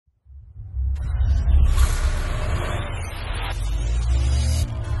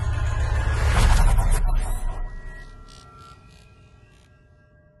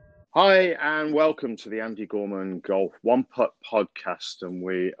Hi, and welcome to the Andy Gorman Golf One Putt podcast. And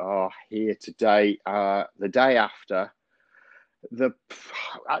we are here today, the day after the.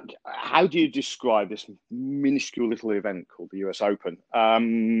 How do you describe this minuscule little event called the US Open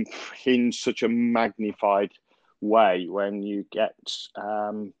in such a magnified way when you get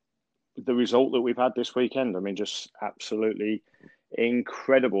the result that we've had this weekend? I mean, just absolutely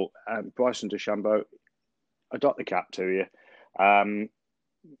incredible. Bryson DeChambeau, I dock the cap to you.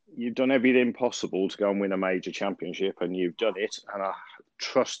 You've done everything possible to go and win a major championship, and you've done it. And I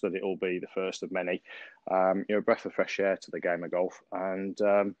trust that it will be the first of many. You're a breath of fresh air to the game of golf, and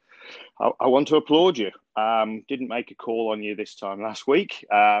I want to applaud you. Didn't make a call on you this time last week,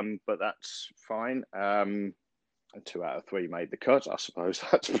 but that's fine. 2 out of 3 made the cut. I suppose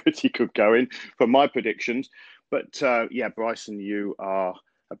that's pretty good going for my predictions. But yeah, Bryson, you are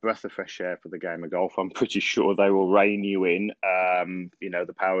a breath of fresh air for the game of golf. I'm pretty sure they will rein you in,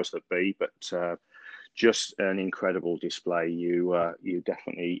 the powers that be. But just an incredible display. You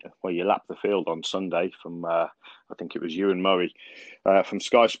definitely, you lapped the field on Sunday from, I think it was Ewan Murray from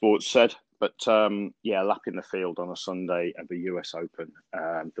Sky Sports said. But yeah, lapping the field on a Sunday at the US Open,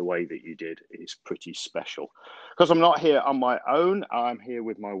 the way that you did is pretty special. Because I'm not here on my own. I'm here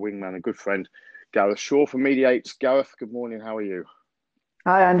with my wingman, a good friend, Gareth Shaw from Mediates. Gareth, good morning. How are you?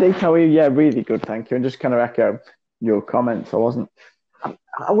 Hi Andy, how are you? Yeah, really good, thank you. And just kind of echo your comments. I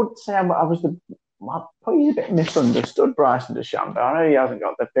wouldn't say I was I probably a bit misunderstood Bryson DeChambeau. I know he hasn't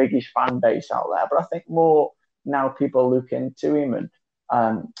got the biggest fan base out there, but I think more now people look into him and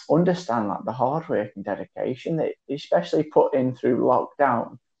understand like the hard work and dedication that he especially put in through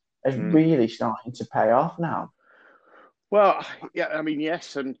lockdown is Mm. really starting to pay off now. Well, yeah, I mean,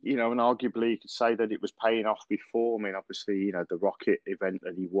 yes, and arguably you could say that it was paying off before. I mean, obviously, the Rocket event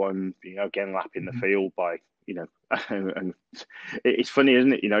that he won, again lapping the Mhm. field by, and it's funny,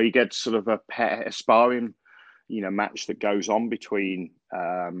 isn't it? You get sort of a sparring, match that goes on between,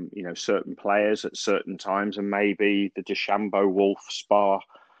 certain players at certain times, and maybe the DeChambeau Wolf spar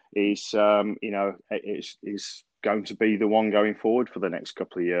is, is going to be the one going forward for the next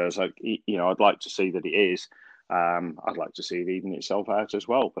couple of years. I'd like to see that it is. I'd like to see it even itself out as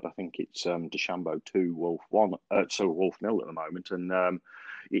well, but I think it's DeChambeau 2, Wolf 1, so Wolf nil at the moment, and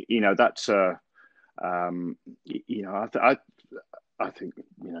that's I think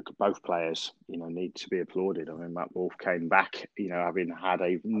both players need to be applauded. I mean, Matt Wolf came back, having had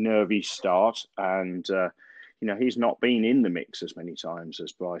a nervy start, and he's not been in the mix as many times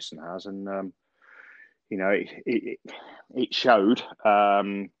as Bryson has, and it showed.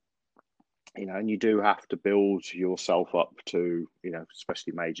 And you do have to build yourself up to,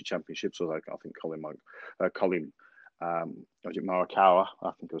 especially major championships. Although I think Colin, was it Morikawa?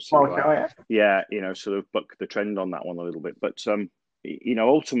 I think it was Well, too. Yeah, sort of buck the trend on that one a little bit. But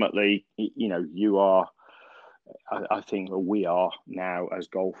ultimately, you are. I think we are now as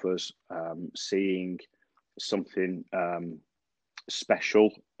golfers seeing something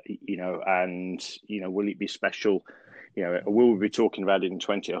special. And will it be special? Will we be talking about it in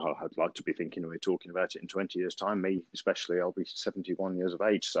 20? Oh, I'd like to be thinking we're talking about it in 20 years' time. Me, especially, I'll be 71 years of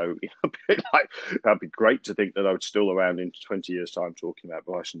age. So, that'd be great to think that I would still around in 20 years' time talking about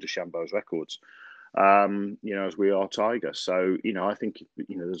Bryson DeChambeau's records, as we are Tiger. So, I think,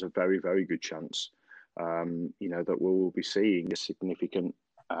 there's a very, very good chance, that we'll be seeing a significant,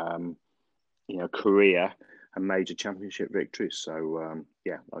 career and major championship victories. So,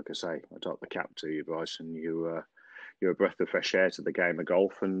 yeah, like I say, I dock the cap to you, Bryson. You're a breath of fresh air to the game of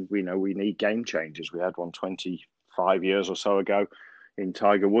golf, and we know we need game changers. We had one 25 years or so ago in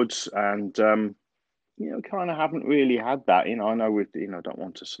Tiger Woods, and kind of haven't really had that. I know with I don't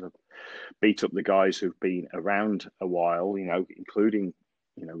want to sort of beat up the guys who've been around a while, including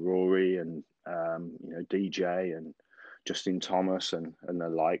Rory and DJ and Justin Thomas and the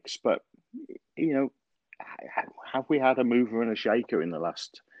likes, but you know have we had a mover and a shaker in the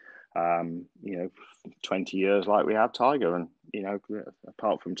last um, you know 20 years like we have Tiger? And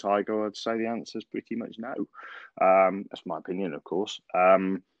apart from Tiger, I'd say the answer is pretty much no. That's my opinion, of course.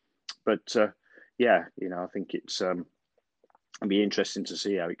 But yeah, I think it'll be interesting to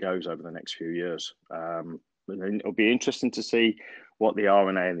see how it goes over the next few years. And then it'll be interesting to see what the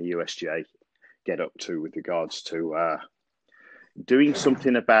R&A and the USGA get up to with regards to doing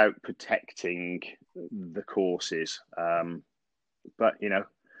something about protecting the courses. But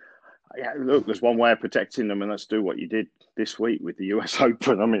yeah, look, there's one way of protecting them, and let's do what you did this week with the US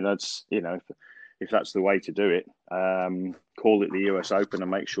Open. I mean, that's if that's the way to do it, call it the US Open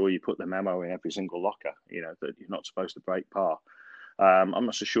and make sure you put the memo in every single locker. That you're not supposed to break par. I'm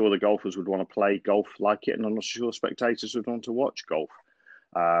not so sure the golfers would want to play golf like it, and I'm not so sure spectators would want to watch golf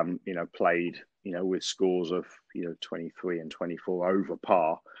played, with scores of, 23 and 24 over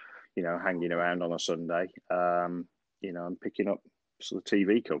par, hanging around on a Sunday, and picking up sort of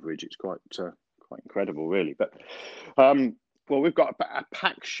TV coverage. It's quite incredible, really. But well, we've got a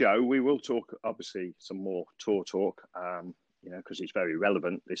packed show. We will talk, obviously, some more tour talk, because it's very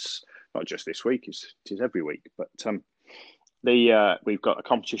relevant. This, not just this week, it is every week. But we've got a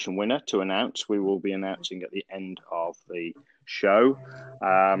competition winner to announce. We will be announcing at the end of the show.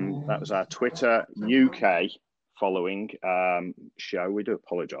 That was our Twitter UK following show. We do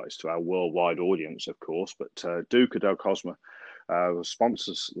apologise to our worldwide audience, of course, but Duca del Cosmo was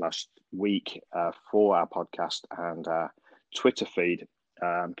sponsors last week for our podcast and Twitter feed.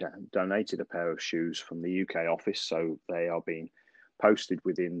 Donated a pair of shoes from the UK office, so they are being posted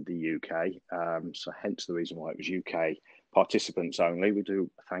within the UK. So hence the reason why it was UK participants only. We do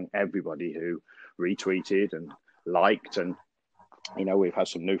thank everybody who retweeted and liked, and we've had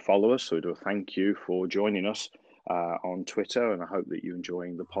some new followers, so we do a thank you for joining us on Twitter, and I hope that you're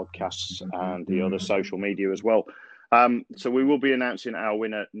enjoying the podcasts and the other social media as well. So we will be announcing our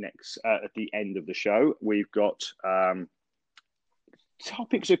winner next at the end of the show. We've got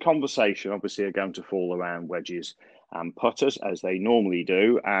topics of conversation, obviously, are going to fall around wedges and putters, as they normally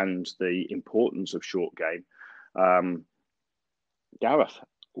do, and the importance of short game. Gareth,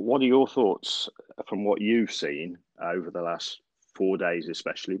 what are your thoughts from what you've seen over the last 4 days,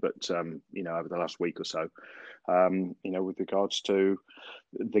 especially, but over the last week or so, with regards to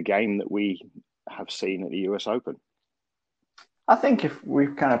the game that we have seen at the US Open? I think if we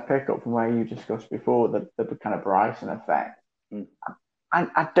kind of pick up from where you discussed before, the kind of Bryson effect,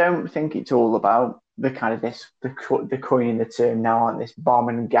 I don't think it's all about the kind of the coining the term now on this bomb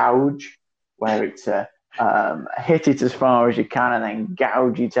and gouge, where it's hit it as far as you can and then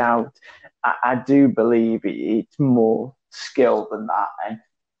gouge it out. I do believe it's more skill than that, and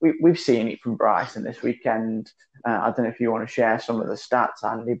we've seen it from Bryson this weekend. I don't know if you want to share some of the stats,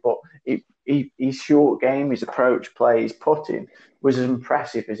 Andy, but his short game, his approach play, his putting was as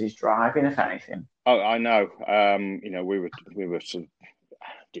impressive as his driving, if anything. Oh, I know. We were sort of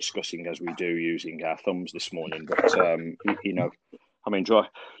discussing, as we do, using our thumbs this morning, but I mean,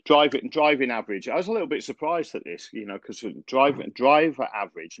 driving average. I was a little bit surprised at this, because driver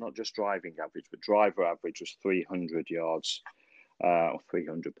average, not just driving average, but driver average was 300 yards, or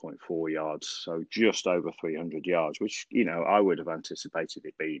 300.4 yards, so just over 300 yards, which I would have anticipated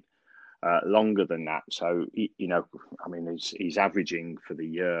it being longer than that. So I mean, he's averaging for the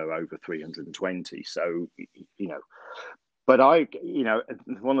year over 320. So But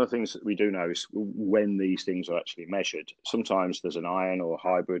one of the things that we do know is when these things are actually measured, sometimes there's an iron or a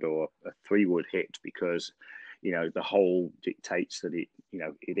hybrid or a 3-wood hit because, the hole dictates that it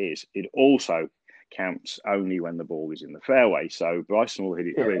is. It also counts only when the ball is in the fairway. So Bryson will hit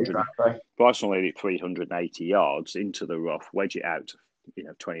it 300. Exactly. Bryson will hit it 380 yards into the rough, wedge it out,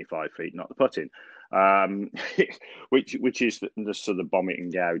 25 feet, not the putting, which is the sort of bomb it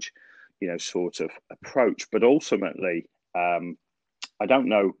and gouge, sort of approach. But ultimately, I don't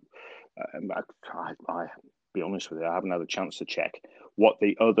know. I'll be honest with you, I haven't had a chance to check what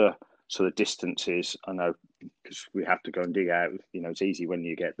the other sort of distance is. I know because we have to go and dig out. It's easy when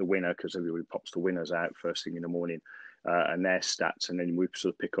you get the winner because everybody pops the winners out first thing in the morning and their stats, and then we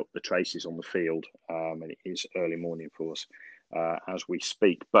sort of pick up the traces on the field. And it is early morning for us as we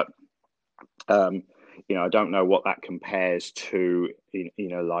speak. But I don't know what that compares to.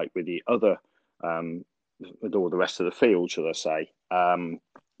 Like with the other. With all the rest of the field, shall I say?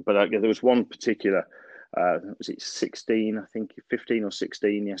 But there was one particular, was it 16? I think 15 or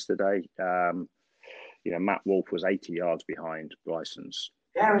 16 yesterday. Matt Wolff was 80 yards behind Bryson's.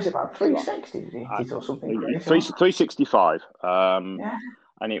 Yeah, it was about 360 or something. 365. Yeah.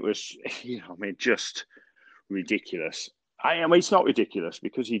 And it was, just ridiculous. I mean, it's not ridiculous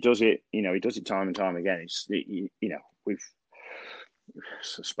because he does it. He does it time and time again. We've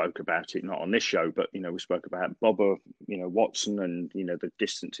spoke about it, not on this show, but we spoke about Bubba, Watson, and the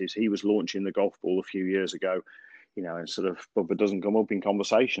distances he was launching the golf ball a few years ago, and sort of Bubba doesn't come up in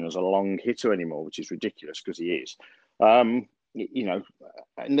conversation as a long hitter anymore, which is ridiculous because he is. And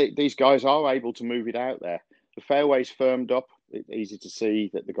these guys are able to move it out there. The fairway's firmed up. It's easy to see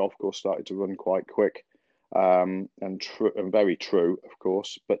that the golf course started to run quite quick, and very true, of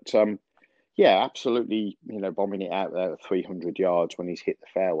course, but. Yeah, absolutely. Bombing it out there at 300 yards when he's hit the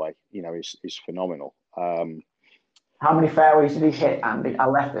fairway, is phenomenal. How many fairways did he hit, Andy? I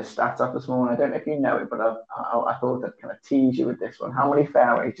left the stats up this morning. I don't know if you know it, but I thought I'd kind of tease you with this one. How many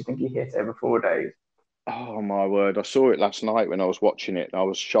fairways do you think he hit over 4 days? Oh my word! I saw it last night when I was watching it, and I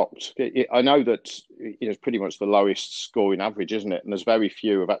was shocked. I know that it's pretty much the lowest scoring average, isn't it? And there's very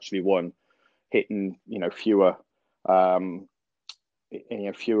few have actually won hitting, fewer, um,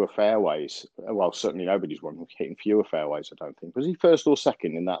 fewer fairways. Well, certainly nobody's won hitting fewer fairways. I don't think. Was he first or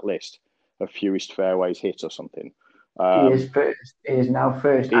second in that list of fewest fairways hit or something? He is Um, first. He is now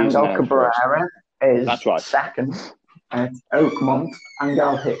first. he is Angel now first. Cabrera is That's right. second. At Oakmont,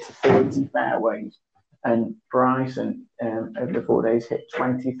 Angel hit 40 fairways, and Bryson over the 4 days hit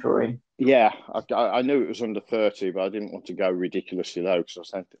 23. Yeah, I knew it was under 30, but I didn't want to go ridiculously low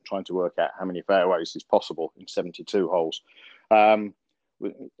because I was trying to work out how many fairways is possible in 72 holes. Um,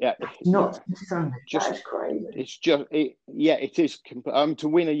 yeah, Not just that's crazy. yeah, it is. To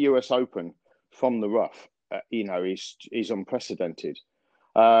win a US Open from the rough, is unprecedented.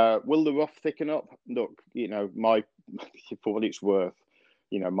 Will the rough thicken up? Look, for what it's worth,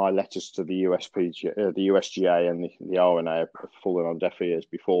 my letters to the the USGA and the R&A have fallen on deaf ears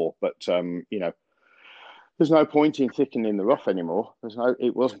before. But there's no point in thickening the rough anymore.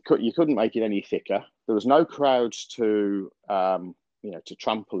 You couldn't make it any thicker. There was no crowds to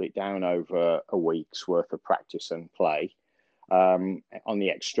trample it down over a week's worth of practice and play on the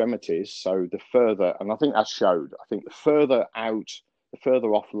extremities. So and I think that showed. I think the further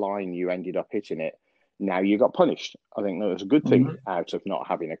offline you ended up hitting it, now you got punished. I think that was a good thing out of not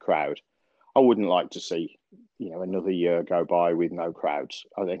having a crowd. I wouldn't like to see, another year go by with no crowds.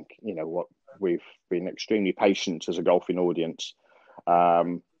 I think, what we've been extremely patient as a golfing audience,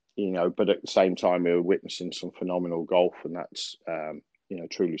 but at the same time, we're witnessing some phenomenal golf, and that's,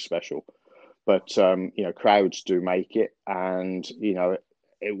 truly special. But crowds do make it, and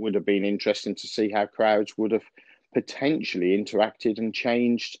it would have been interesting to see how crowds would have potentially interacted and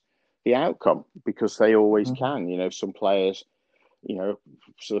changed the outcome because they always can. Some players,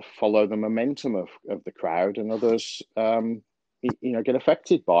 sort of follow the momentum of the crowd, and others, get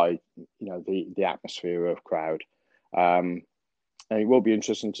affected by the atmosphere of crowd. And it will be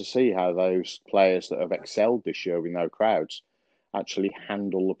interesting to see how those players that have excelled this year with no crowds actually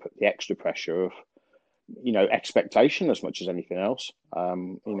handle the extra pressure of expectation as much as anything else.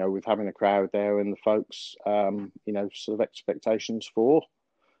 With having a crowd there and the folks, sort of expectations for,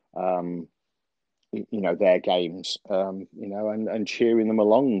 their games, and cheering them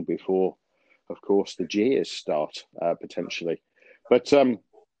along before, of course, the jeers start potentially. But when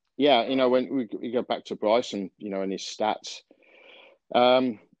we go back to Bryson, and his stats,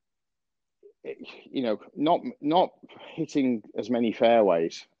 not hitting as many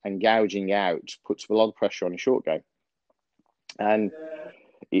fairways and gouging out puts a lot of pressure on a short game. And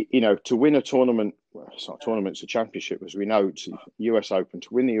to win a tournament, well, it's not a tournament, it's a championship, as we know, it's US Open.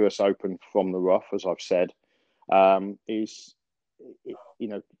 To win the US Open from the rough, as I've said, is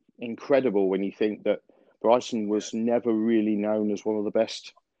incredible when you think that Bryson was never really known as one of the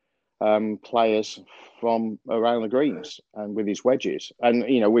best players from around the greens and with his wedges. And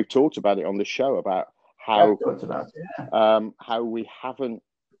we've talked about it on the show about how we haven't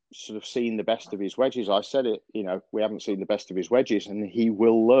sort of seen the best of his wedges. I said it, we haven't seen the best of his wedges, and he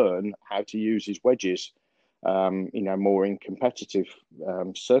will learn how to use his wedges, more in competitive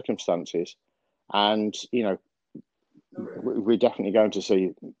circumstances. And we're definitely going to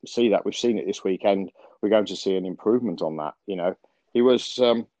see that. We've seen it this weekend. We're going to see an improvement on that. He was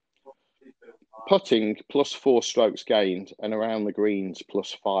putting +4 strokes gained and around the greens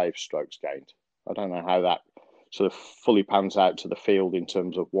 +5 strokes gained. I don't know how that sort of fully pans out to the field in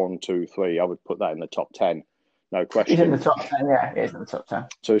terms of 1, 2, 3. I would put that in the top 10, no question. He's in the top 10, yeah. He's in the top 10.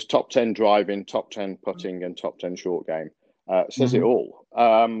 So it's top 10 driving, top 10 putting, and top 10 short game. Says it all.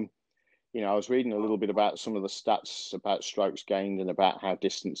 I was reading a little bit about some of the stats about strokes gained and about how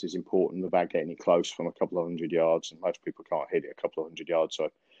distance is important, about getting it close from a couple of 100 yards, and most people can't hit it a couple of 100 yards. So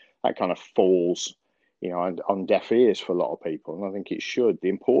that kind of falls, on deaf ears for a lot of people. And I think it should. The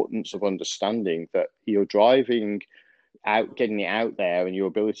importance of understanding that you're driving out, getting it out there, and your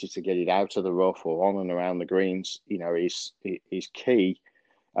ability to get it out of the rough or on and around the greens, is key.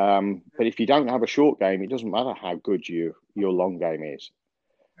 But if you don't have a short game, it doesn't matter how good your long game is.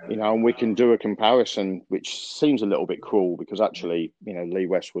 And we can do a comparison, which seems a little bit cruel because actually, Lee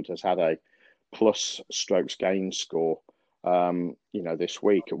Westwood has had a plus strokes gained score, this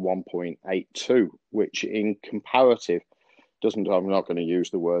week at 1.82, which in comparative I'm not going to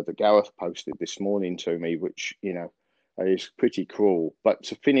use the word that Gareth posted this morning to me, which, is pretty cruel. But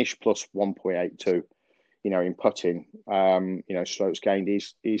to finish plus 1.82, in putting, strokes gained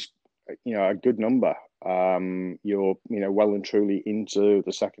is a good number. You're, well and truly into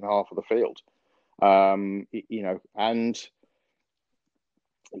the second half of the field. And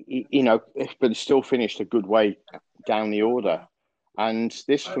but still finished a good way down the order. And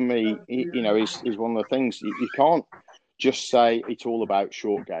this, for me, is one of the things you can't just say it's all about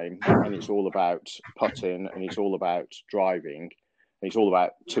short game and it's all about putting and it's all about driving and it's all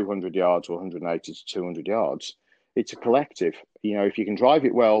about 200 yards or 180 to 200 yards. It's a collective. If you can drive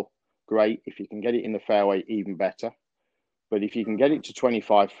it well, great. If you can get it in the fairway, even better. But if you can get it to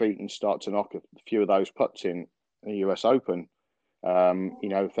 25 feet and start to knock a few of those putts in the US Open,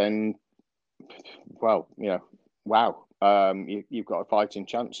 then, well, wow, you've got a fighting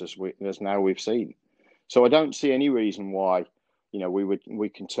chance as now we've seen. So I don't see any reason why, we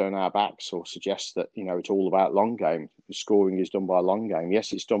can turn our backs or suggest that, it's all about long game. The scoring is done by a long game.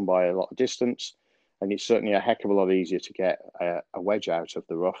 Yes, it's done by a lot of distance, and it's certainly a heck of a lot easier to get a wedge out of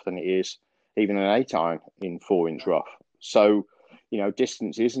the rough than it is even an 8-iron in 4-inch rough. So,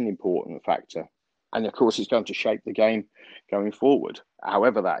 distance is an important factor. And of course, it's going to shape the game going forward.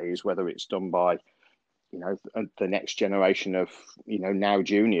 However that is, whether it's done by, the next generation of, now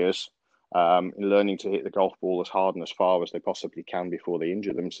juniors learning to hit the golf ball as hard and as far as they possibly can before they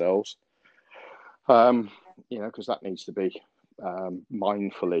injure themselves, because that needs to be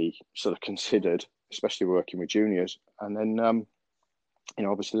mindfully sort of considered, especially working with juniors. And then,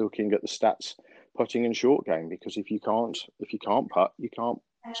 obviously looking at the stats, putting and short game, because if you can't putt, you can't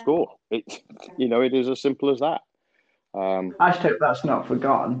score. It is as simple as that. I just hope that's not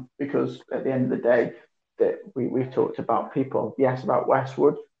forgotten, because at the end of the day, that we've talked about people, yes, about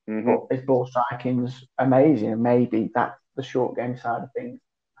Westwood, but his ball striking's amazing, and maybe that the short game side of things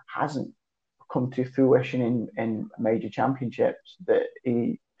hasn't come to fruition in major championships that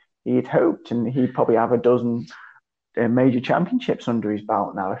he'd hoped, and he'd probably have a dozen major championships under his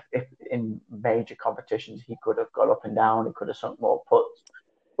belt now. If in major competitions he could have got up and down, he could have sunk more putts.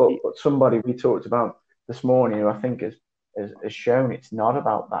 But somebody we talked about this morning, who I think has shown it's not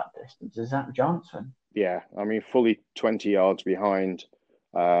about that distance, is Zach Johnson. Yeah, I mean, fully 20 yards behind,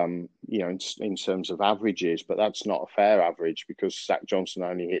 in terms of averages, but that's not a fair average, because Zach Johnson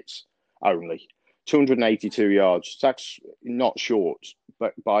only hits 282 yards. That's not short,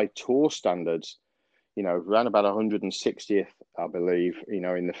 but by tour standards, around about 160th, I believe,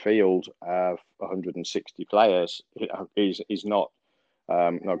 in the field of 160 players is not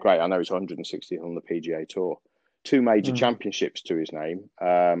great. I know it's 160th on the PGA Tour. 2 major championships to his name.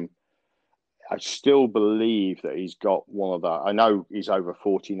 I still believe that he's got one of the. I know he's over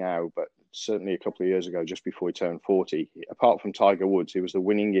 40 now, but certainly a couple of years ago, just before he turned 40, apart from Tiger Woods, he was the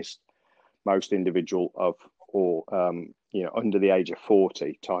winningest most individual of all, under the age of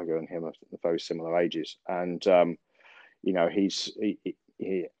 40. Tiger and him are very similar ages. And, he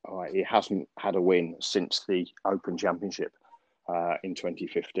hasn't had a win since the Open Championship in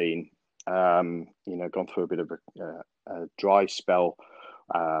 2015. Gone through a bit of a dry spell.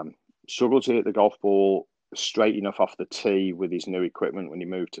 Struggled to hit the golf ball straight enough off the tee with his new equipment when he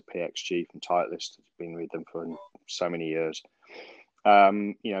moved to PXG from Titleist. He's been with them for so many years.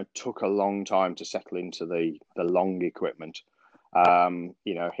 Took a long time to settle into the long equipment. Hitting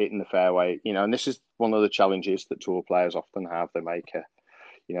the fairway. And this is one of the challenges that tour players often have. They make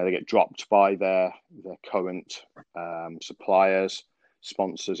they get dropped by their current suppliers,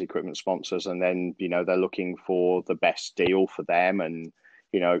 sponsors, equipment sponsors, and then they're looking for the best deal for them. And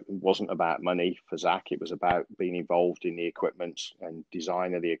it wasn't about money for Zach. It was about being involved in the equipment and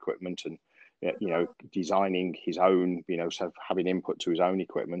design of the equipment, and designing his own, so having input to his own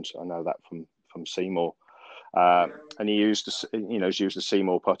equipment. I know that from Seymour, and he used the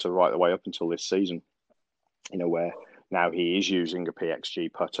Seymour putter right the way up until this season. Where now he is using a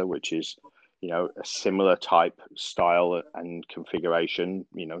PXG putter, which is a similar type, style and configuration.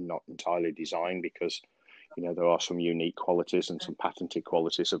 Not entirely designed, because there are some unique qualities and some patented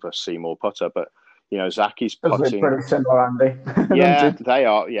qualities of a Seymour putter, but Zach is putting. Pretty similar, Andy. Yeah, they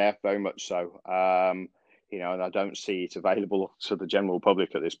are. Yeah, very much so. And I don't see it available to the general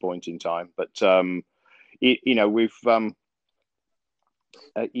public at this point in time. But we've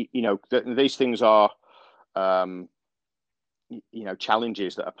these things are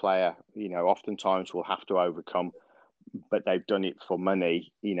challenges that a player oftentimes will have to overcome. But they've done it for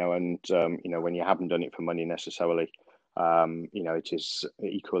money, and when you haven't done it for money necessarily, it is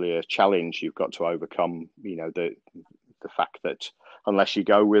equally a challenge you've got to overcome. The fact that unless you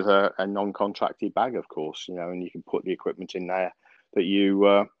go with a non-contracted bag, of course, and you can put the equipment in there that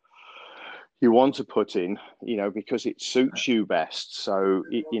you want to put in, because it suits you best. So,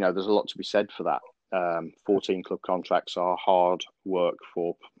 there's a lot to be said for that. 14 club contracts are hard work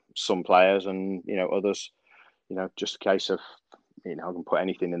for some players, and, others, just a case of, I can put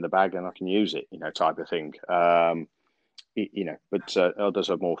anything in the bag and I can use it, type of thing. but others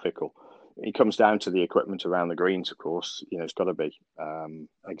are more fickle. It comes down to the equipment around the greens, of course. It's got to be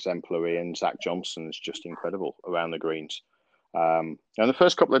exemplary, and Zach Johnson is just incredible around the greens. And the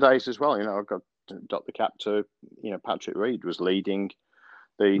first couple of days as well, I've got to dot the cap to, Patrick Reed was leading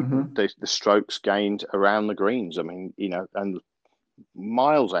the strokes gained around the greens. I mean, and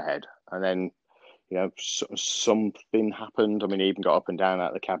miles ahead. And then, something happened. I mean, he even got up and down out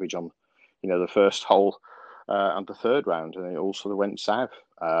of the cabbage on, the first hole and the third round, and it all sort of went south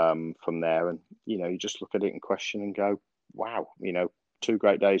from there. And you just look at it in question and go, wow, 2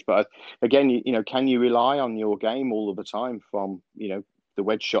 great days. But again, can you rely on your game all of the time from the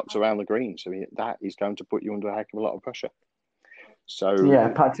wedge shots around the greens? I mean, that is going to put you under a heck of a lot of pressure. So yeah,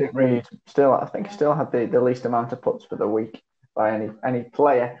 Patrick Reed I think he still had the least amount of putts for the week by any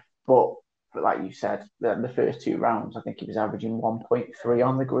player, but like you said, the first 2 rounds, I think he was averaging 1.3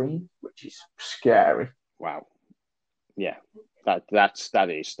 on the green, which is scary. Wow. Yeah. That's I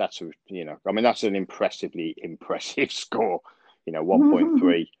mean, that's an impressive score.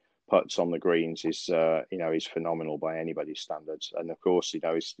 1.3 putts on the greens is is phenomenal by anybody's standards. And of course,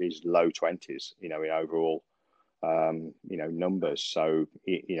 his low 20s, in overall numbers. So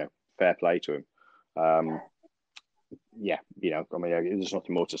fair play to him. Yeah, I mean, there's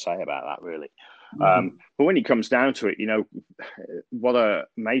nothing more to say about that, really. But when it comes down to it, what a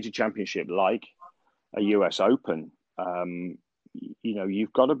major championship like a US Open,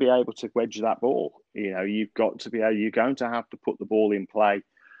 you've got to be able to wedge that ball. You've got to be able, you're going to have to put the ball in play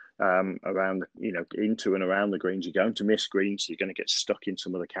around, into and around the greens. You're going to miss greens. You're going to get stuck in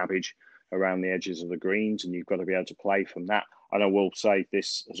some of the cabbage around the edges of the greens, and you've got to be able to play from that. And I will say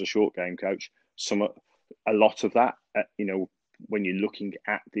this as a short game coach, a lot of that, when you're looking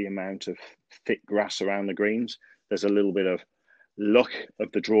at the amount of thick grass around the greens, there's a little bit of luck of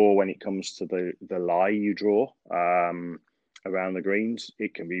the draw when it comes to the lie you draw around the greens.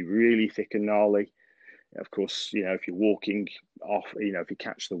 It can be really thick and gnarly. Of course, if you're walking off, if you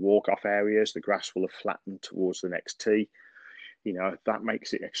catch the walk-off areas, the grass will have flattened towards the next tee. That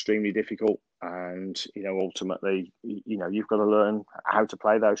makes it extremely difficult. And, ultimately, you've got to learn how to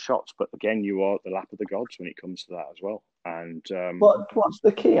play those shots. But again, you are at the lap of the gods when it comes to that as well. And what's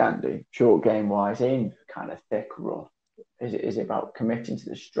the key, Andy, short game wise, in kind of thick rough? Is it about committing to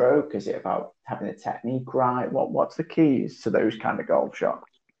the stroke? Is it about having the technique right? What's the keys to those kind of golf shots?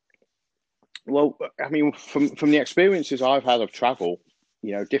 Well, I mean, from the experiences I've had of travel,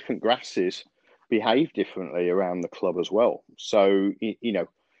 different grasses behave differently around the club as well. So,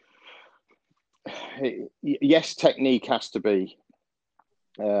 yes, technique has to be,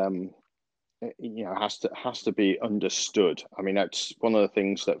 has to be understood. I mean, that's one of the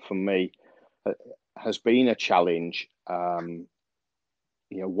things that for me has been a challenge.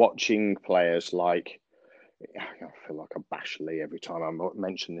 Watching players like, I feel like a Bashley every time I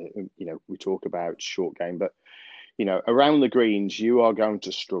mention it. We talk about short game, but around the greens, you are going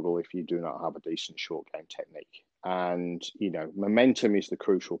to struggle if you do not have a decent short game technique. And, momentum is the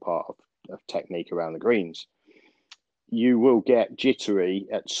crucial part of technique around the greens. You will get jittery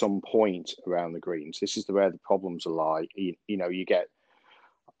at some point around the greens. This is where the problems lie. You get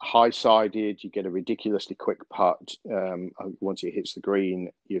high-sided, you get a ridiculously quick putt. Once it hits the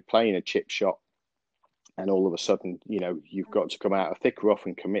green, you're playing a chip shot. And all of a sudden, you've got to come out of thick rough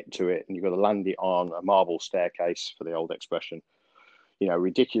and commit to it. And you've got to land it on a marble staircase, for the old expression,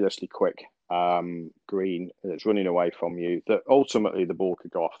 ridiculously quick green that's running away from you, that ultimately the ball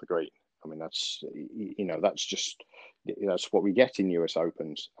could go off the green. I mean, that's what we get in US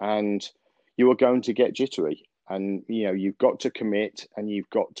Opens. And you are going to get jittery. And, you've got to commit, and you've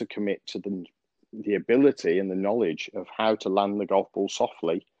got to commit to the ability and the knowledge of how to land the golf ball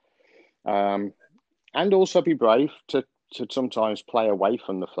softly. And also be brave to sometimes play away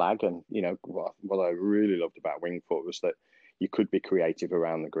from the flag. And, what I really loved about Winged Foot was that you could be creative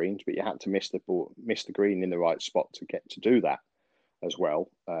around the greens, but you had to miss the green in the right spot to get to do that as well.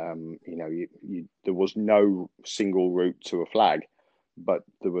 There was no single route to a flag, but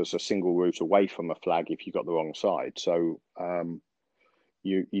there was a single route away from a flag if you got the wrong side. So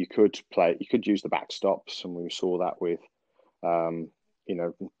you could use the backstops, and we saw that with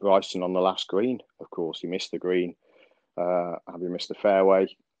Bryson on the last green. Of course, he missed the green, having missed the fairway,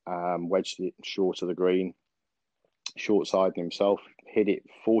 wedged it short of the green, short side himself, hit it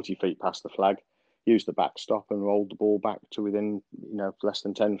 40 feet past the flag, used the backstop and rolled the ball back to within, less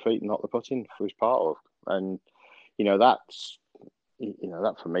than 10 feet and knocked the putt in for his part of. And, that's,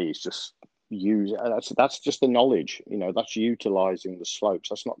 that for me is just that's just the knowledge, that's utilizing the slopes.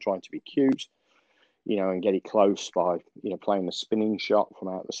 That's not trying to be cute, and get it close by, playing the spinning shot from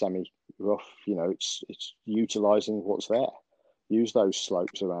out the semi, rough, it's utilising what's there. Use those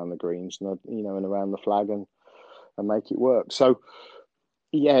slopes around the greens and and around the flag and make it work. So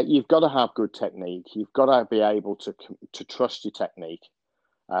yeah, you've got to have good technique. You've got to be able to trust your technique.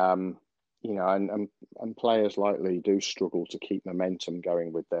 And players likely do struggle to keep momentum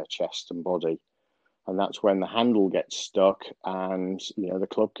going with their chest and body. And that's when the handle gets stuck and, the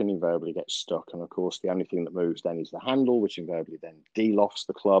club can invariably get stuck. And of course, the only thing that moves then is the handle, which invariably then de-lofts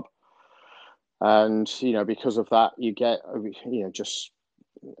the club. And, because of that, you get, just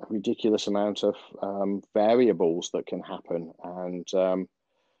a ridiculous amount of variables that can happen. And,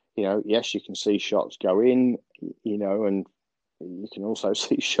 yes, you can see shots go in, and you can also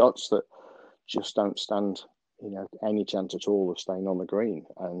see shots that just don't stand, any chance at all of staying on the green.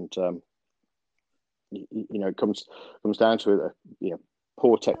 And, it comes down to it.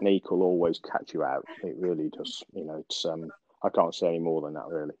 Poor technique will always catch you out. It really does. It's I can't say any more than that,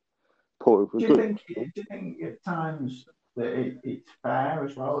 really. Do you think at times that it's fair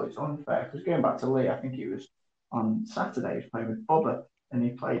as well? It's unfair because going back to Lee, I think he was on Saturday. He was playing with Bobber, and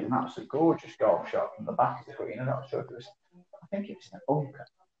he played an absolutely gorgeous golf shot from the back of the green. I'm not sure if it was. I think it was in a bunker,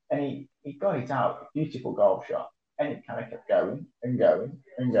 and he got it out. Beautiful golf shot, and it kind of kept going and going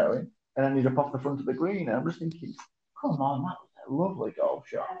and going, and ended up off the front of the green. And I'm just thinking, come on, that was a lovely golf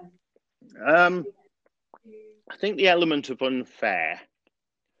shot. I think the element of unfair.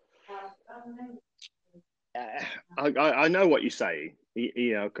 I know what you're saying.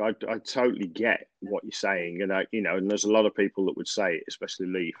 I totally get what you're saying, and and there's a lot of people that would say it, especially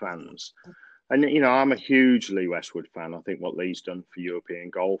Lee fans. And I'm a huge Lee Westwood fan. I think what Lee's done for European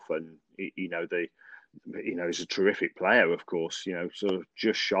golf, and he's a terrific player, of course. Sort of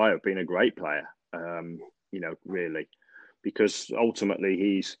just shy of being a great player. Really, because ultimately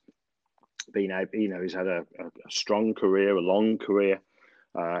he's been able, he's had a strong career, a long career.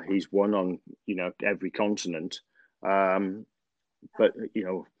 He's won on every continent, but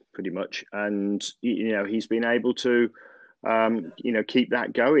pretty much, and he's been able to keep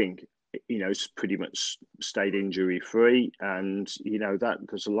that going. It's pretty much stayed injury free, and that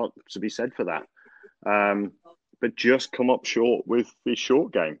there's a lot to be said for that. But just come up short with his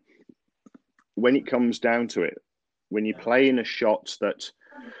short game. When it comes down to it, when you play in a shot that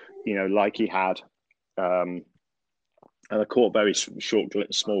like he had. And I caught a very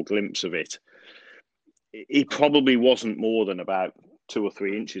small glimpse of it. He probably wasn't more than about 2 or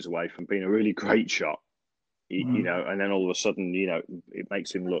 3 inches away from being a really great shot, and then all of a sudden, it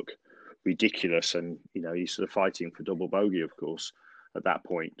makes him look ridiculous, and he's sort of fighting for double bogey, of course, at that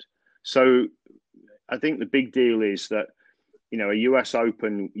point. So I think the big deal is that a US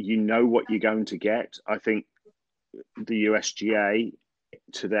Open, what you're going to get. I think the USGA,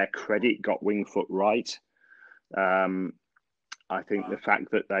 to their credit, got Winged Foot right. I think the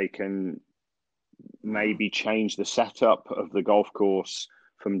fact that they can maybe change the setup of the golf course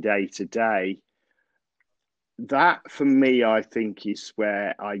from day to day, that for me, I think is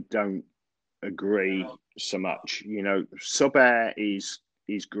where I don't agree so much. Sub-Air is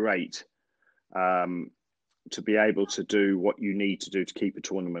great to be able to do what you need to do to keep a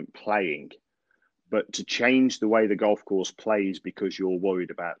tournament playing. But to change the way the golf course plays because you're worried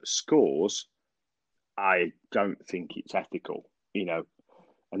about the scores, I don't think it's ethical, and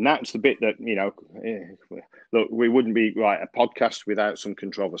that's the bit that, look, we wouldn't be a podcast without some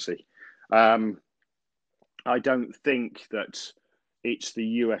controversy. I don't think that it's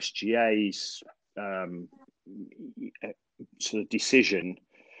the USGA's sort of decision,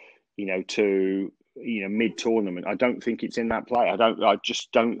 to, mid-tournament. I don't think it's in that play. I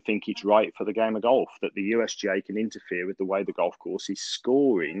just don't think it's right for the game of golf that the USGA can interfere with the way the golf course is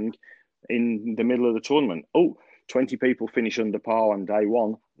scoring in the middle of the tournament. 20 people finish under par on day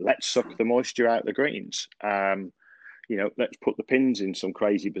one. Let's suck the moisture out of the greens. Let's put the pins in some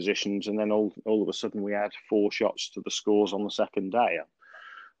crazy positions, and then all of a sudden we add 4 shots to the scores on the second day.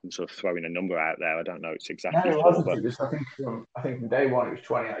 I'm sort of throwing a number out there. I don't know it's exactly. No, it wasn't. It was, I think from day one it was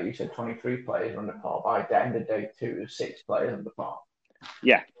 20. Like you said, 23 players under par. By the end of day 2, it was 6 players under par.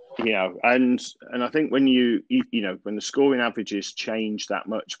 Yeah, and I think when when the scoring averages change that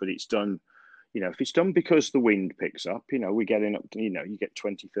much, but it's done. If it's done because the wind picks up, we're getting up to, you get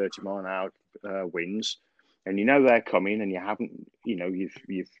 20, 30 mile an hour winds, and they're coming, and you haven't,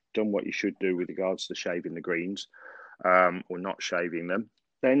 you've done what you should do with regards to shaving the greens, or not shaving them,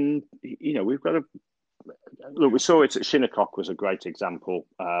 then, we've got to, look, we saw it at Shinnecock was a great example,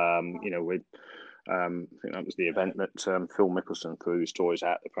 with, I think that was the event that Phil Mickelson threw his toys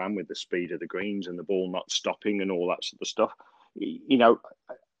out the pram with the speed of the greens and the ball not stopping and all that sort of stuff. The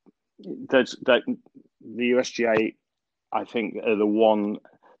USGA, I think, are the one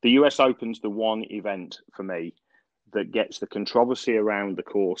The US Open's the one event for me that gets the controversy around the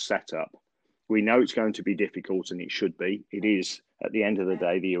course set up. We know it's going to be difficult, and it should be. It is, at the end of the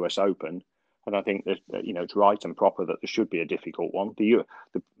day, the US Open. And I think that it's right and proper that there should be a difficult one. The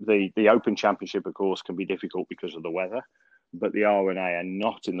Open Championship, of course, can be difficult because of the weather, but the R&A are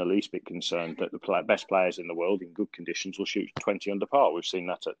not in the least bit concerned that the best players in the world in good conditions will shoot 20 under par. We've seen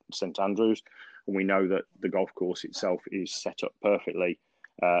that at St Andrews, and we know that the golf course itself is set up perfectly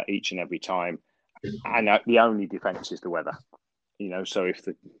each and every time. And the only defence is the weather. So if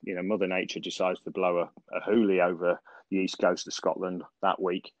Mother Nature decides to blow a hoolie over the east coast of Scotland that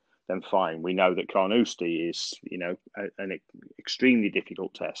week, then fine. We know that Carnoustie is, an extremely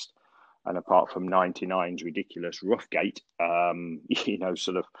difficult test. And apart from 99's ridiculous rough gate, the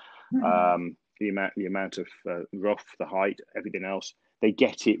amount of rough, the height, everything else, they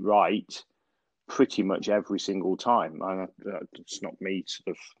get it right pretty much every single time. And it's not me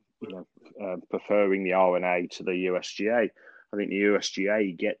sort of, preferring the R&A to the USGA. I think the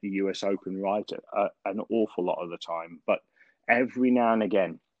USGA get the US Open right an awful lot of the time, but every now and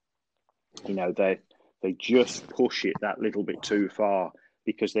again, they just push it that little bit too far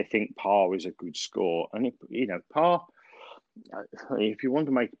because they think par is a good score. And par, if you want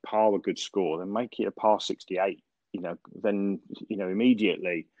to make par a good score, then make it a par 68. Then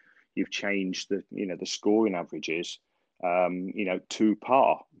immediately you've changed the scoring averages, to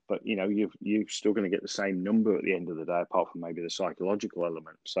par. But you're still going to get the same number at the end of the day, apart from maybe the psychological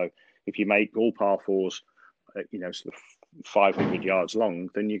element. So if you make all par fours, sort of 500 yards long,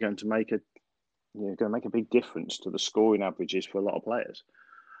 then you're going to make a big difference to the scoring averages for a lot of players.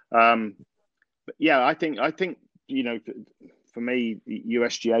 But yeah, I think for me,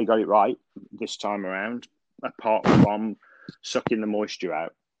 USGA got it right this time around. Apart from sucking the moisture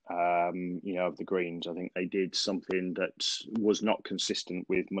out, of the greens, I think they did something that was not consistent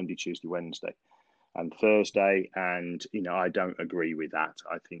with Monday, Tuesday, Wednesday, and Thursday. And I don't agree with that.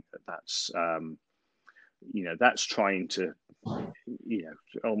 I think that's that's trying to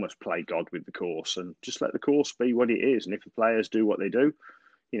almost play God with the course and just let the course be what it is. And if the players do what they do,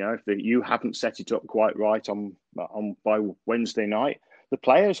 if you haven't set it up quite right on by Wednesday night, the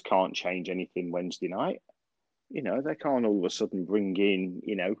players can't change anything Wednesday night. They can't all of a sudden bring in,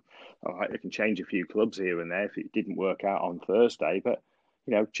 all right, they can change a few clubs here and there if it didn't work out on Thursday. But,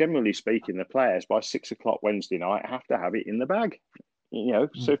 generally speaking, the players by 6 o'clock Wednesday night have to have it in the bag.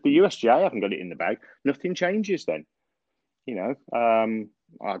 So if the USGA haven't got it in the bag, nothing changes then.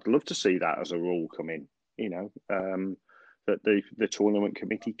 I'd love to see that as a rule come in, that the tournament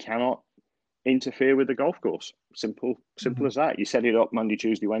committee cannot interfere with the golf course. Simple as that. You set it up Monday,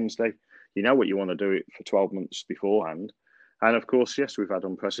 Tuesday, Wednesday. You know what you want to do it for 12 months beforehand. And of course, yes, we've had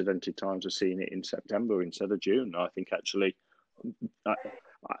unprecedented times of seeing it in September instead of June. I think actually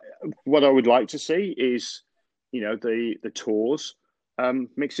what I would like to see is, the tours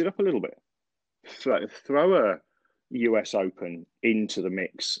mix it up a little bit. Throw a US Open into the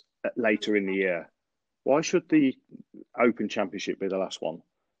mix later in the year. Why should the Open Championship be the last one?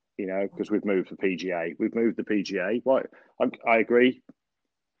 Because we've moved the PGA. We've moved the PGA. Why? I agree.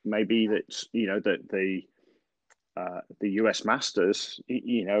 Maybe that the US Masters,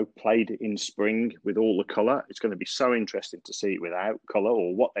 played in spring with all the colour. It's going to be so interesting to see it without colour,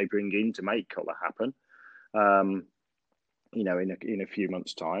 or what they bring in to make colour happen. In a few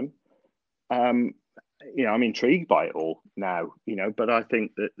months' time. I'm intrigued by it all now. But I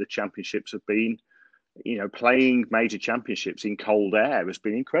think that the championships have been, playing major championships in cold air has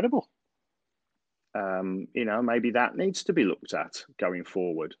been incredible. Maybe that needs to be looked at going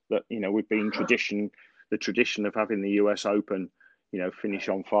forward. That we've been the tradition of having the US Open, finish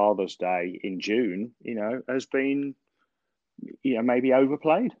on Father's Day in June, has been, maybe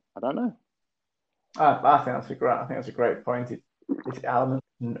overplayed. I don't know. I think that's a great point. It's element,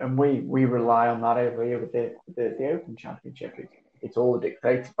 and we rely on that every year with the Open Championship. It's all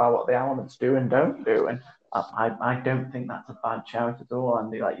dictated by what the elements do and don't do, and I don't think that's a bad shout at all.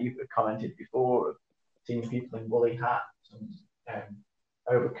 And like you've commented before, of seeing people in woolly hats and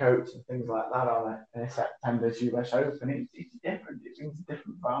overcoats and things like that on a September's US Open, it's different. It brings a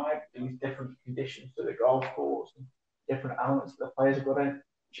different vibe, it brings different conditions to the golf course, and different elements that the players have got to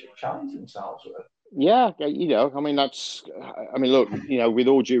challenge themselves with. Yeah, look, with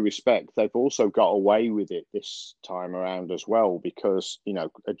all due respect, they've also got away with it this time around as well because, I know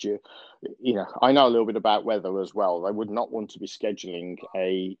a little bit about weather as well. They would not want to be scheduling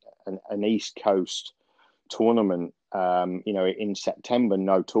an East Coast tournament, in September.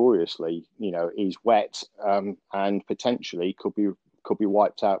 Notoriously, is wet and potentially could be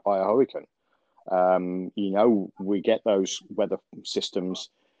wiped out by a hurricane. We get those weather systems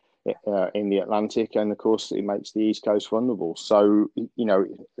in the Atlantic, and of course it makes the East Coast vulnerable. So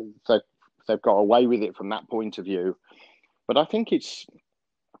they've got away with it from that point of view. But I think it's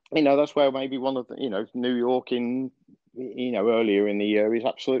that's where maybe one of the New York in earlier in the year is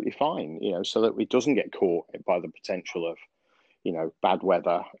absolutely fine. So that it doesn't get caught by the potential of bad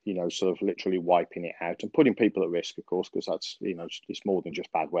weather, sort of literally wiping it out and putting people at risk, of course, because that's it's more than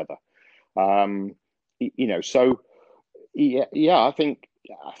just bad weather. So yeah, I think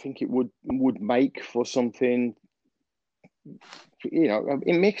it would make for something,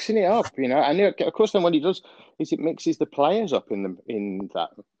 in mixing it up, and of course then what he does is it mixes the players up in that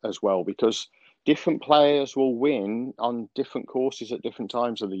as well, because different players will win on different courses at different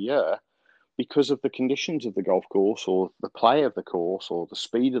times of the year because of the conditions of the golf course, or the play of the course, or the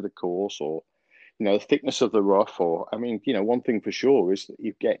speed of the course, or the thickness of the rough. Or one thing for sure is that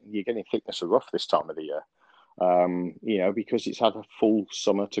you're getting thickness of rough this time of the year, because it's had a full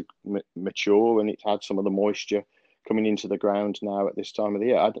summer to mature, and it's had some of the moisture coming into the ground now at this time of the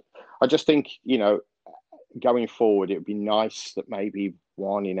year. I just think going forward, it would be nice that maybe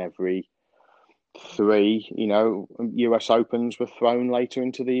one in every 3 US Opens were thrown later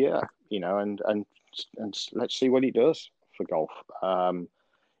into the year, and let's see what he does for golf, and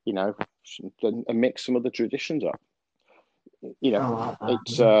mix some of the traditions up.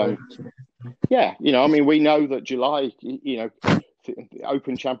 It's yeah, we know that July, the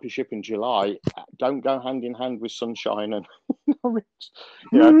Open Championship in July don't go hand in hand with sunshine, and but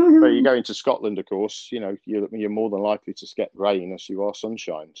you go into Scotland, of course, you're more than likely to get rain as you are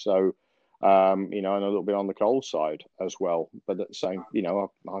sunshine. So and a little bit on the cold side as well. But at the same,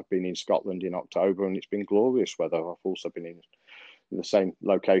 I've been in Scotland in October, and it's been glorious weather. I've also been in the same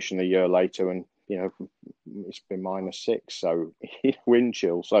location a year later, and it's been -6, so wind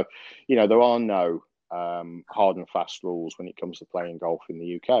chill. So there are no hard and fast rules when it comes to playing golf in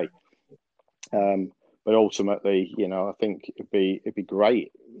the UK. But ultimately, I think it'd be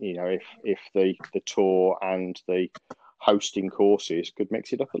great, if the tour and the hosting courses could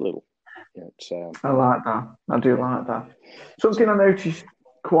mix it up a little. I like that. I do like that. Something I noticed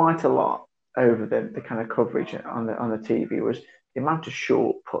quite a lot over the kind of coverage on the TV was the amount of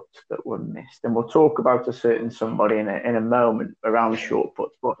short putts that were missed. And we'll talk about a certain somebody in a moment around short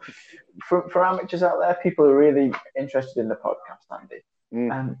putts. But for amateurs out there, people are really interested in the podcast, Andy.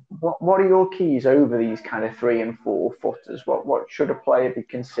 What are your keys over these kind of 3 and 4 footers? What should a player be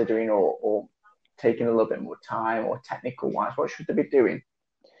considering, or taking a little bit more time, or technical wise? What should they be doing?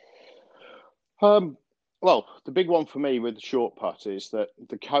 Well, the big one for me with the short putt is that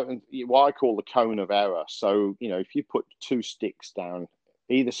the cone, what I call the cone of error. So, if you put 2 sticks down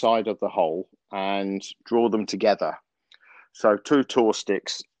either side of the hole and draw them together. So 2 tall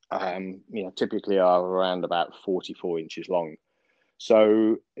sticks, typically are around about 44 inches long.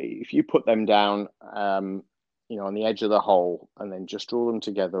 So if you put them down, on the edge of the hole, and then just draw them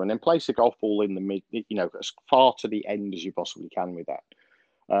together, and then place a golf ball in the mid, as far to the end as you possibly can with that.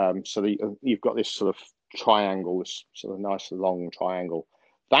 So you've got this sort of triangle, this sort of nice long triangle.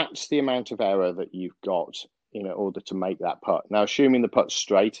 That's the amount of error that you've got in order to make that putt. Now, assuming the putt's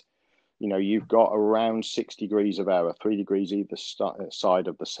straight, you've got around 6 degrees of error, 3 degrees either side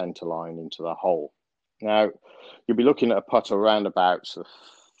of the center line into the hole. Now, you'll be looking at a putt around about sort of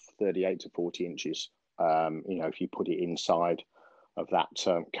 38 to 40 inches, if you put it inside of that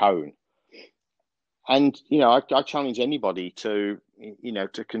cone. And, I challenge anybody to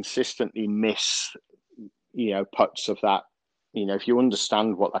consistently miss, putts of that, if you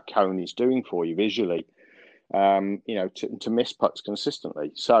understand what that cone is doing for you visually, to miss putts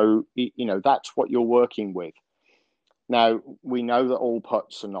consistently. So, that's what you're working with. Now, we know that all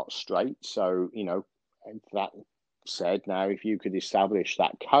putts are not straight. So, that said, now, if you could establish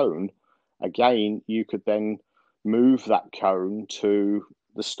that cone, again, you could then move that cone to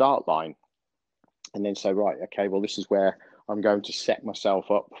the start line. And then say, right, okay, well, this is where I'm going to set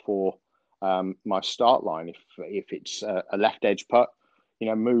myself up for my start line. If it's a left edge putt,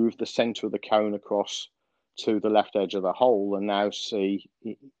 move the center of the cone across to the left edge of the hole, and now see,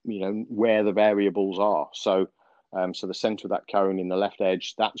 where the variables are. So, so the center of that cone in the left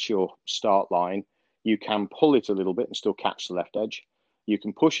edge, that's your start line. You can pull it a little bit and still catch the left edge. You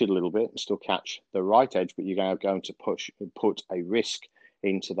can push it a little bit and still catch the right edge, but you're going to put a risk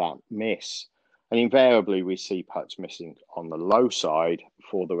into that miss. And invariably, we see putts missing on the low side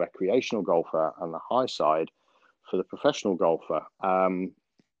for the recreational golfer and the high side for the professional golfer.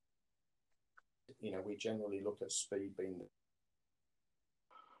 We generally look at speed being,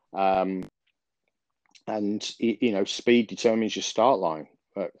 and speed determines your start line.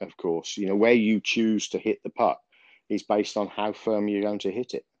 Of course, where you choose to hit the putt is based on how firm you're going to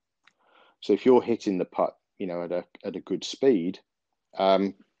hit it. So if you're hitting the putt, at a good speed,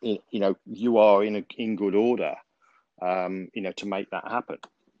 you are in good order, to make that happen.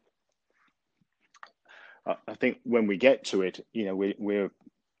 I think when we get to it, we're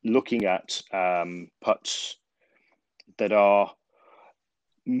looking at putts that are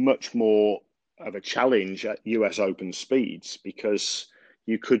much more of a challenge at US Open speeds, because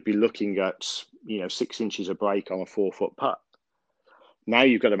you could be looking at 6 inches of break on a 4-foot putt. Now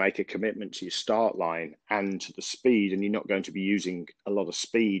you've got to make a commitment to your start line and to the speed, and you're not going to be using a lot of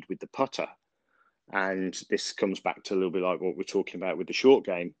speed with the putter. And this comes back to a little bit like what we're talking about with the short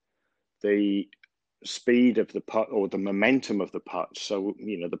game, the speed of the putt or the momentum of the putt. So,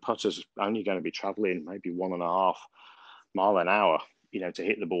 the putter's only going to be traveling maybe 1.5 mile an hour, to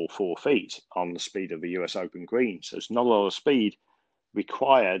hit the ball 4 feet on the speed of the US Open green. So it's not a lot of speed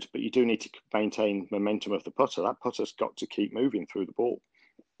required, but you do need to maintain momentum of the putter. That putter's got to keep moving through the ball.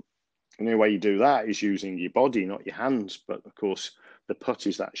 And the way you do that is using your body, not your hands. But of course, the putt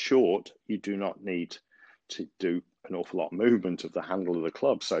is that short, you do not need to do an awful lot of movement of the handle of the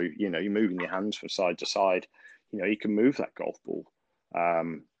club. So, you're moving your hands from side to side. You can move that golf ball,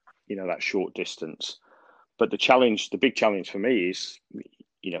 that short distance. But the big challenge for me is,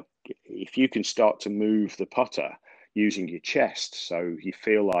 if you can start to move the putter using your chest, so you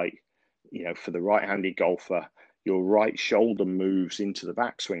feel like, for the right-handed golfer, your right shoulder moves into the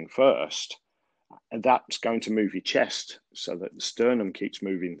backswing first, and that's going to move your chest so that the sternum keeps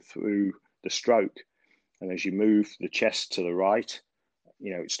moving through the stroke. And as you move the chest to the right,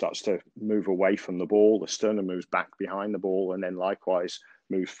 it starts to move away from the ball. The sternum moves back behind the ball, and then likewise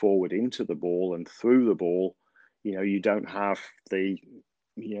moves forward into the ball and through the ball. You don't have the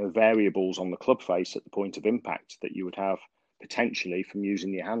variables on the club face at the point of impact that you would have potentially from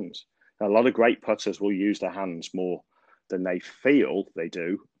using your hands. Now, a lot of great putters will use their hands more than they feel they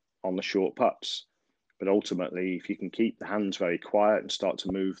do on the short putts. But ultimately, if you can keep the hands very quiet and start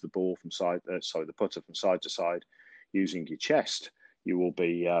to move the ball the putter from side to side using your chest, you will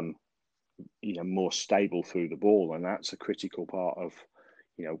be, more stable through the ball. And that's a critical part of,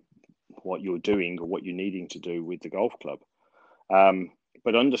 what you're doing or what you're needing to do with the golf club.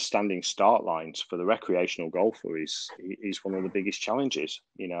 But understanding start lines for the recreational golfer is one of the biggest challenges,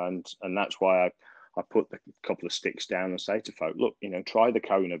 and that's why I put a couple of sticks down and say to folk, look, try the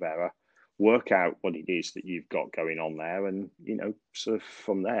cone of error, work out what it is that you've got going on there. And, sort of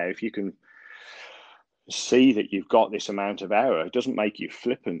from there, if you can see that you've got this amount of error, it doesn't make you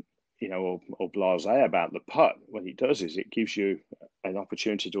flippant, or blasé about the putt. What it does is it gives you an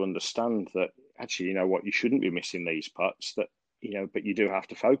opportunity to understand that actually, what, you shouldn't be missing these putts, that, but you do have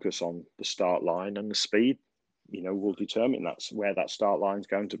to focus on the start line, and the speed, will determine that's where that start line is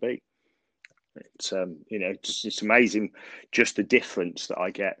going to be. It's, it's amazing just the difference that I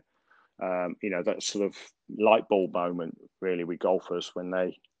get, that sort of light bulb moment really with golfers when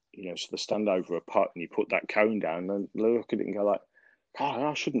they, sort of stand over a putt and you put that cone down and look at it and go like, God,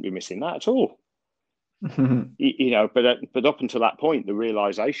 I shouldn't be missing that at all. But up until that point, the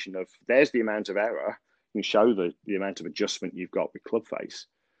realization of there's the amount of error, can show the amount of adjustment you've got with club face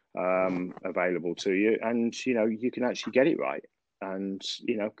available to you, and you can actually get it right. And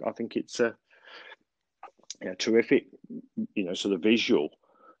I think it's a terrific sort of visual.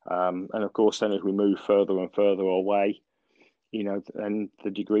 And of course, then as we move further and further away, and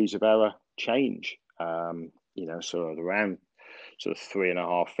the degrees of error change. Sort of around sort of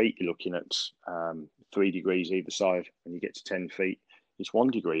 3.5 feet, you're looking at 3 degrees either side. When you get to 10 feet, it's 1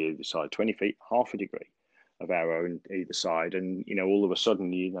 degree either side. 20 feet, half a degree of error in either side. And all of a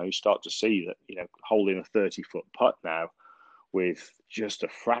sudden, you start to see that holding a 30-foot putt now with just a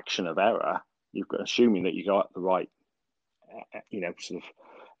fraction of error, you've got, assuming that you got the right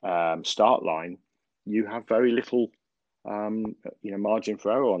start line, you have very little margin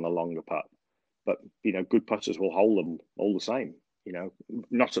for error on the longer putt. But good putters will hold them all the same.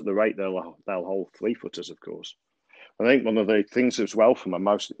 Not at the rate they'll hold 3-footers, of course. I think one of the things as well from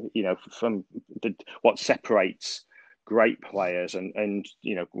what separates great players and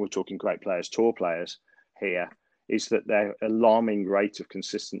we're talking great players, tour players here, is that their alarming rate of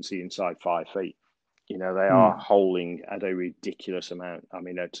consistency inside 5 feet. They are holding at a ridiculous amount. I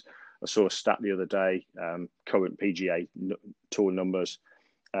mean, I saw a stat the other day, current PGA Tour numbers,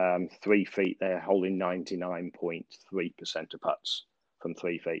 3 feet, they're holding 99.3% of putts from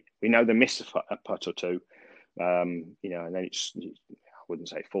 3 feet. We know they miss a putt or two, and then I wouldn't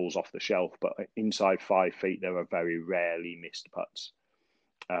say it falls off the shelf, but inside 5 feet, there are very rarely missed putts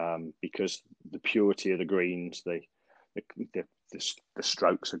because the purity of the greens, the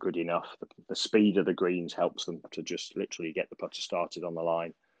strokes are good enough. The speed of the greens helps them to just literally get the putter started on the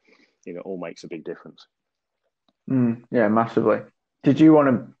line. all makes a big difference. Yeah, massively. Did you want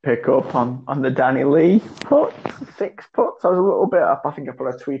to pick up on the Danny Lee putts, 6 putts? I was a little bit up. I think I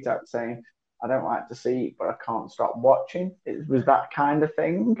put a tweet out saying I don't like to see it, but I can't stop watching. Was that kind of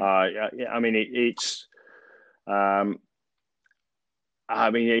thing? Yeah. I mean, it's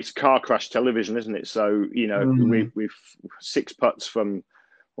car crash television, isn't it? So we've 6 putts from,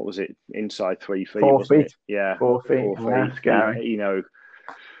 what was it, inside 3 feet, 4 wasn't feet. it? Yeah, 4 feet. 4 Yeah, feet. scary.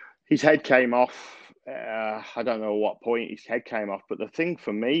 His head came off. I don't know what point his head came off, but the thing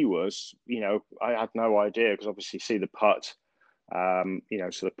for me was, I had no idea, because obviously you see the putt,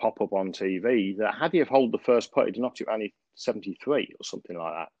 sort of pop up on TV, that had he have hold the first putt, he'd knocked it only 73 or something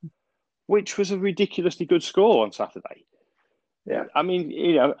like that, which was a ridiculously good score on Saturday. Yeah. I mean,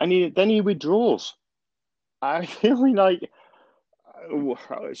 and then he withdraws. I feel like,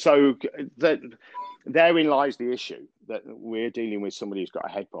 so that therein lies the issue, that we're dealing with somebody who's got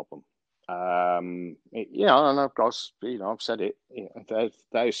a head problem. And of course, I've said it.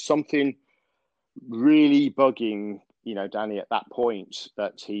 There's something really bugging, Danny, at that point,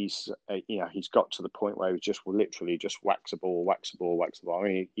 that he's got to the point where he just will literally just wax a ball. I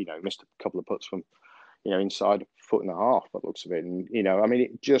mean, he missed a couple of putts from, inside a foot and a half, by the looks of it. And, I mean,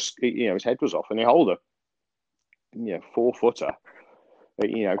 it just, his head was off, and he held a, 4-footer,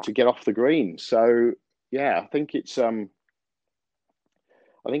 to get off the green. So, yeah, I think it's a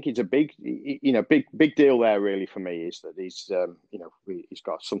big deal there, really, for me, is that he's he's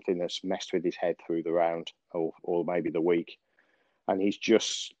got something that's messed with his head through the round, or maybe the week, and he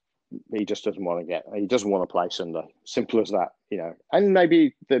just doesn't want to play Sunday. Simple as that, And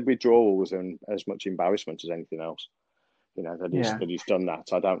maybe the withdrawal was as much embarrassment as anything else, that he's done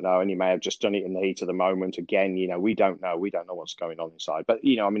that. I don't know, and he may have just done it in the heat of the moment. Again, we don't know what's going on inside, but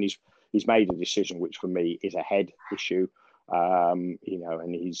I mean, he's made a decision which for me is a head issue. And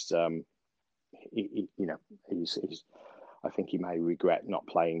he's I think he may regret not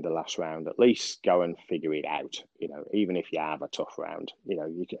playing the last round. At least go and figure it out. Even if you have a tough round,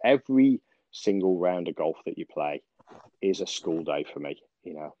 every single round of golf that you play is a school day for me.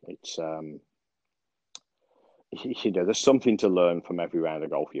 It's there's something to learn from every round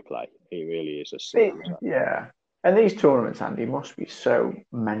of golf you play. It really is as simple as that. Yeah, and these tournaments, Andy, must be so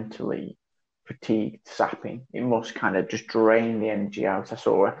mentally fatigued, sapping. It must kind of just drain the energy out. I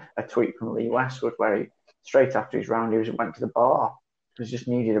saw a tweet from Lee Westwood where he, straight after his round, he went to the bar because he just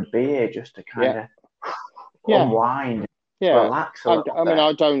needed a beer just to kind of unwind, relax a little bit.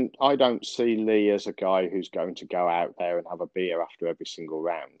 I don't see Lee as a guy who's going to go out there and have a beer after every single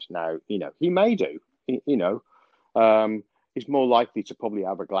round. Now, he may do. He's more likely to probably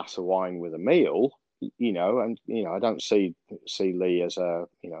have a glass of wine with a meal. And I don't see Lee as a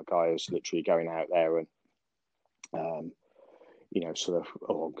guy who's literally going out there and sort of,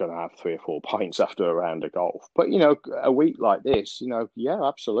 I'm going to have 3 or 4 pints after a round of golf. But a week like this,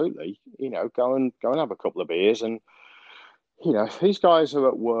 absolutely, go and have a couple of beers. And if these guys are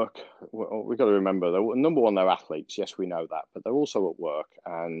at work, we've got to remember that, number one, they're athletes. Yes, we know that, but they're also at work,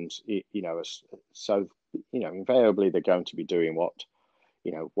 and so invariably they're going to be doing what's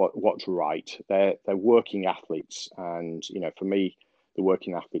right. They're working athletes, and for me, the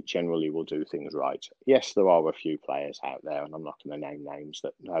working athlete generally will do things right. Yes, there are a few players out there, and I'm not going to name names,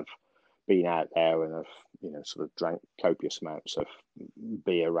 that have been out there and have sort of drank copious amounts of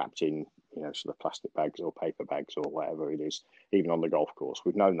beer wrapped in sort of plastic bags or paper bags or whatever it is, even on the golf course.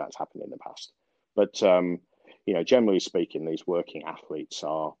 We've known that's happened in the past, but generally speaking, these working athletes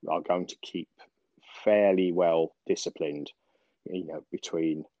are going to keep fairly well disciplined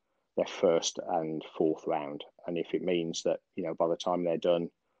between their first and fourth round. And if it means that, by the time they're done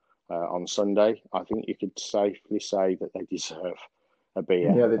on Sunday, I think you could safely say that they deserve a beer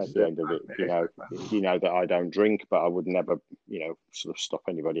at the end of it. That I don't drink, but I would never, sort of stop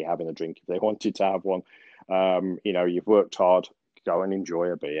anybody having a drink if they wanted to have one. You've worked hard, go and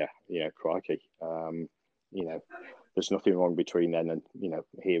enjoy a beer, crikey. There's nothing wrong between then and,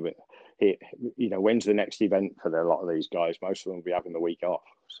 here, when's the next event for a lot of these guys? Most of them will be having the week off.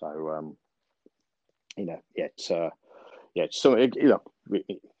 So, it's something,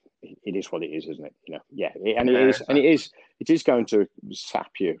 it is what it is, isn't it? It is going to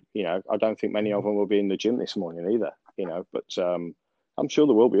sap you. I don't think many of them will be in the gym this morning either, but I'm sure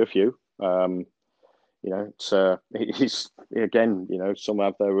there will be a few. It is, again, some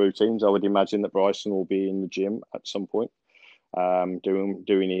have their routines. I would imagine that Bryson will be in the gym at some point,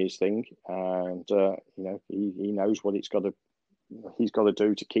 doing his thing, and he knows what he's got to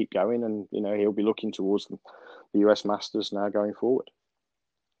do to keep going, and he'll be looking towards the US Masters now going forward.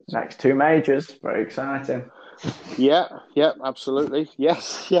 Next two majors, very exciting. Yeah, absolutely.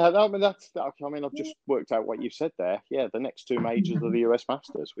 Yes, yeah. I mean, I've just worked out what you've said there. Yeah, the next two majors are the US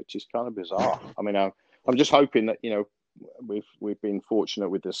Masters, which is kind of bizarre. I mean, I'm just hoping that we've been fortunate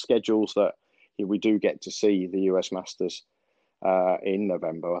with the schedules that we do get to see the US Masters in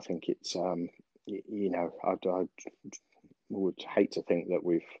November. I think it's I would hate to think that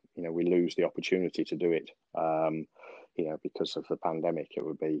we lose the opportunity to do it. Because of the pandemic, it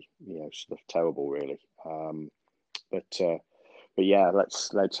would be sort of terrible, really. But yeah, let's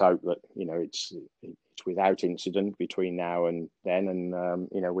hope that it's without incident between now and then, and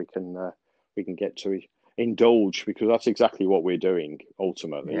we can get to indulge, because that's exactly what we're doing.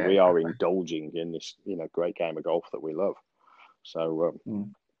 Ultimately, we are indulging in this great game of golf that we love. So,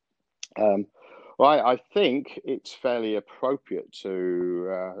 well, I think it's fairly appropriate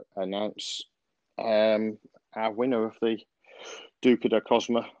to announce our winner of the Duca da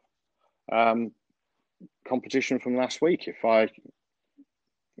Cosma competition from last week. If I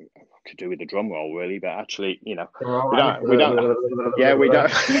could do with a drum roll, really, but actually, we don't. Yeah, we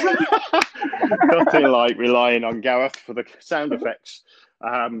don't. Nothing like relying on Gareth for the sound effects.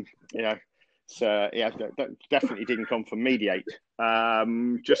 So yeah, that definitely didn't come from Mediate.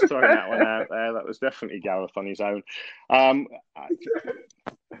 Just throwing that one out there. That was definitely Gareth on his own.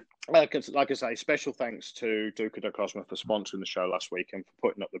 Like I say, special thanks to Duca da Cosma for sponsoring the show last week and for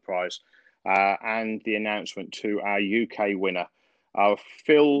putting up the prize, and the announcement to our UK winner,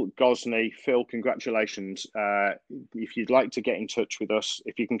 Phil Gosney. Phil, congratulations. If you'd like to get in touch with us,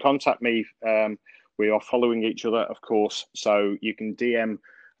 if you can contact me, we are following each other, of course, so you can DM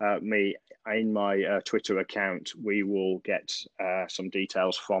me in my Twitter account. We will get some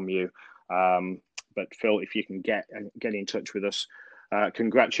details from you. But Phil, if you can get in touch with us,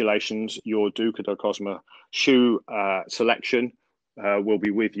 congratulations. Your Duca da Cosma shoe selection will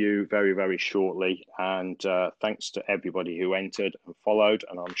be with you very, very shortly. And thanks to everybody who entered and followed.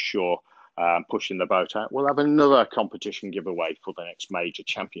 And I'm sure pushing the boat out, we'll have another competition giveaway for the next major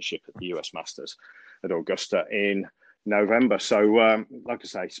championship at the US Masters at Augusta in November. So, like I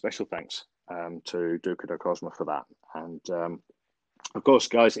say, special thanks to Duca da Cosma for that. And of course,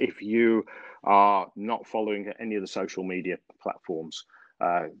 guys, if you are not following any of the social media platforms,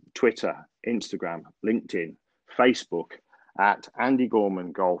 Twitter, Instagram, LinkedIn, Facebook, at Andy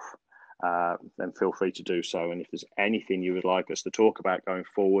Gorman Golf, then feel free to do so. And if there's anything you would like us to talk about going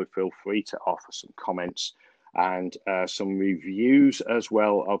forward, feel free to offer some comments and some reviews as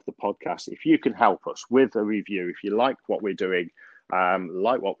well of the podcast. If you can help us with a review, if you like what we're doing,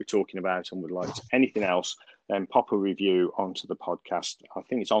 like what we're talking about, and would like anything else, then pop a review onto the podcast. I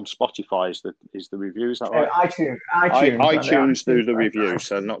think it's on Spotify is the review, is that right? iTunes do the review,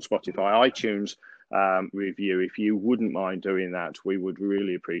 so not Spotify. iTunes review. If you wouldn't mind doing that, we would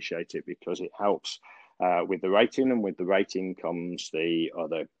really appreciate it, because it helps with the rating, and with the rating comes the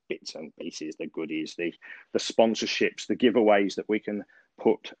other bits and pieces, the goodies, the sponsorships, the giveaways that we can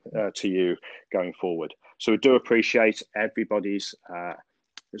put to you going forward. So we do appreciate everybody's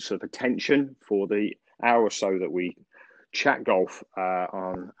sort of attention for the hour or so that we chat golf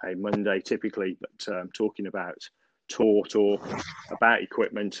on a Monday typically, but talking about tour talk, about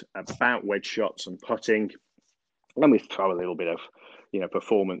equipment, about wedge shots and putting. And then we throw a little bit of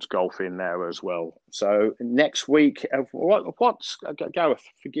performance golf in there as well. So next week, what's Gareth,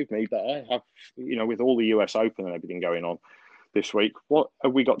 forgive me, but I have, with all the US Open and everything going on this week, what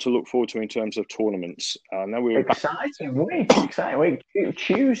have we got to look forward to in terms of tournaments? Exciting week.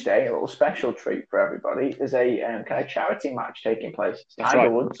 Tuesday, a little special treat for everybody. There's a kind of charity match taking place. Tiger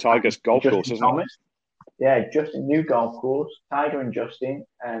Woods, Tiger's golf course, isn't it? Yeah, Justin, new golf course. Tiger and Justin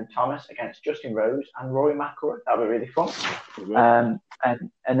Thomas against Justin Rose and Rory McIlroy. That'll be really fun.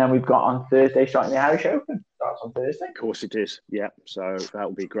 And then we've got on Thursday starting the Irish Open. Starts on Thursday. Of course it is. Yeah, so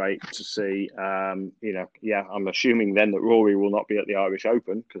that'll be great to see. I'm assuming then that Rory will not be at the Irish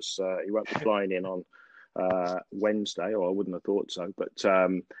Open, because he won't be flying in on Wednesday, or I wouldn't have thought so. But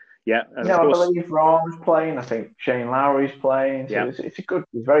yeah, and I believe Rahm's playing. I think Shane Lowry's playing. So yeah, it's a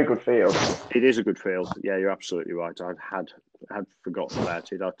very good field. It is a good field. Yeah, you're absolutely right. I had forgotten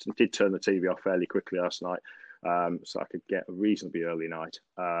about it. I did turn the TV off fairly quickly last night, so I could get a reasonably early night.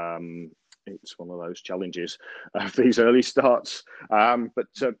 It's one of those challenges of these early starts. But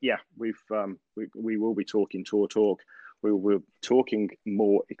yeah, we will be talking tour talk. We will be talking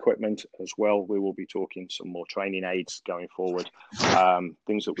more equipment as well. We will be talking some more training aids going forward,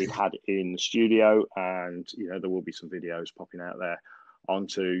 things that we've had in the studio, and there will be some videos popping out there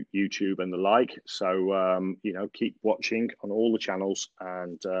onto YouTube and the like. So keep watching on all the channels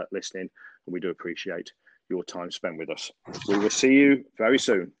and listening. And we do appreciate your time spent with us. We will see you very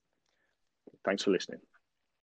soon. Thanks for listening.